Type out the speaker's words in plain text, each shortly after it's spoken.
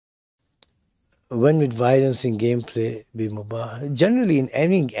when would violence in gameplay be mubah? Generally, in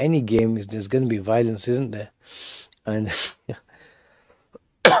any game, there's going to be violence, isn't there? And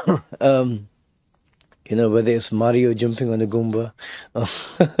um, whether it's Mario jumping on a Goomba,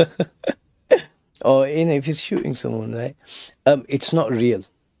 or if he's shooting someone, right? It's not real,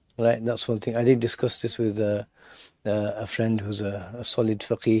 right? That's one thing. I did discuss this with a friend who's a solid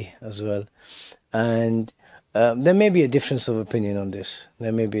faqih as well, and there may be a difference of opinion on this.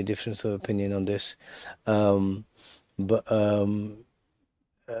 There may be a difference of opinion on this, um, but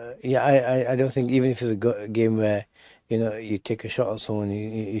yeah, I don't think even if it's a game where you take a shot at someone,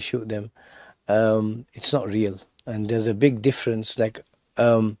 you shoot them, it's not real, and there's a big difference. Like,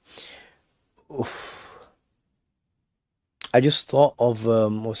 I just thought of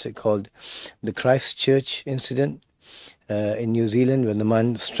what's it called, the Christchurch incident in New Zealand when the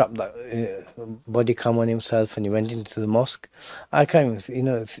man strapped that body cam on himself and he went into the mosque. I kind of,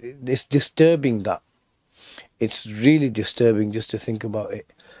 it's disturbing that. It's really disturbing just to think about it.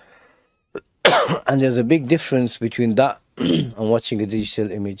 And there's a big difference between that and watching a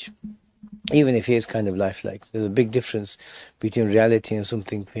digital image, even if it is kind of lifelike. There's a big difference between reality and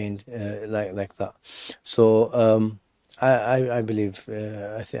something painted like that. So I believe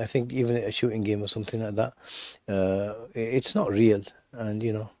I think even a shooting game or something like that, it's not real. And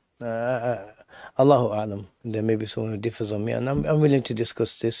Allahu A'lam. There may be someone who differs on me, and I'm willing to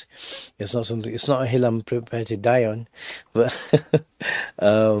discuss this. It's not something. It's not a hill I'm prepared to die on, but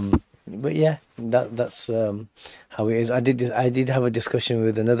but yeah, that's how it is. I did have a discussion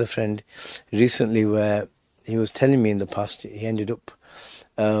with another friend recently where he was telling me in the past he ended up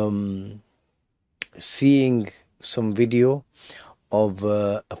seeing some video of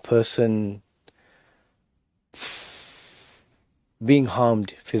a person being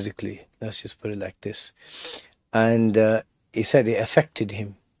harmed physically. Let's just put it like this. And he said it affected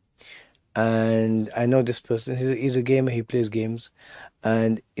him. And I know this person, he's a gamer, he plays games.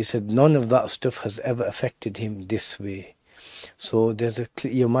 And he said none of that stuff has ever affected him this way. So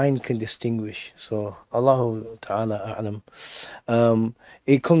your mind can distinguish. So Allahu Ta'ala A'lam.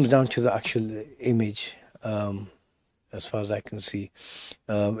 It comes down to the actual image, as far as I can see.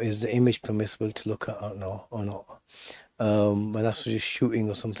 Is the image permissible to look at or not? But that's just shooting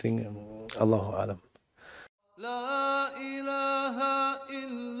or something. Allahu A'lam. لا إله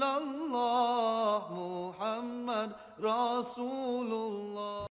إلا الله محمد رسول